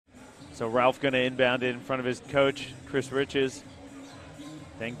So Ralph going to inbound it in front of his coach, Chris Riches.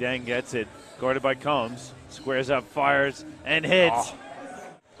 Deng gets it. Guarded by Combs. Squares up, fires, and hits. Oh.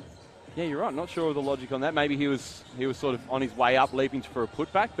 Yeah, you're right. Not sure of the logic on that. Maybe he was sort of on his way up, leaping for a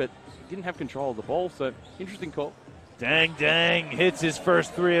putback, but didn't have control of the ball. So interesting call. Deng hits his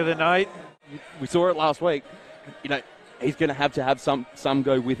first 3 of the night. We saw it last week. You know, he's going to have some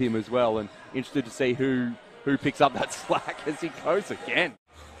go with him as well, and interested to see who picks up that slack as he goes again.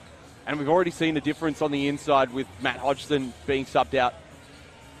 And we've already seen a difference on the inside with Matt Hodgson being subbed out.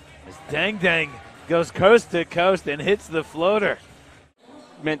 As Deng goes coast to coast and hits the floater.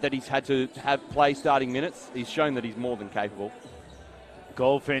 Meant that he's had to play starting minutes. He's shown that he's more than capable.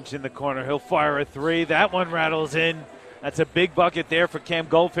 Goldfinch in the corner. He'll fire a 3. That one rattles in. That's a big bucket there for Cam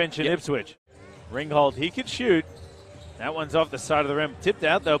Goldfinch in Ipswich. Ringholt, he can shoot. That one's off the side of the rim. Tipped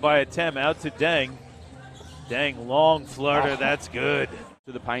out, though, by a Tem. Out to Deng. Deng, long floater. That's good.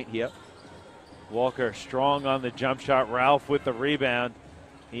 To the paint here. Walker strong on the jump shot. Ralph with the rebound.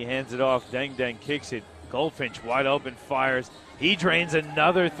 He hands it off. Deng kicks it. Goldfinch wide open, fires. He drains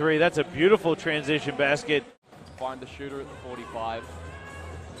another 3. That's a beautiful transition basket. Find the shooter at the 45.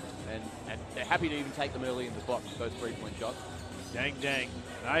 And they're happy to even take them early in the box, those 3-point shots. Deng.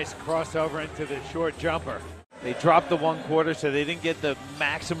 Nice crossover into the short jumper. They dropped the 1 quarter, so they didn't get the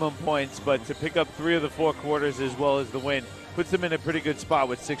maximum points, but to pick up 3 of the 4 quarters as well as the win puts them in a pretty good spot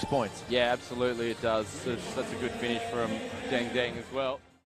with 6 points. Yeah, absolutely it does. That's a good finish from Deng as well.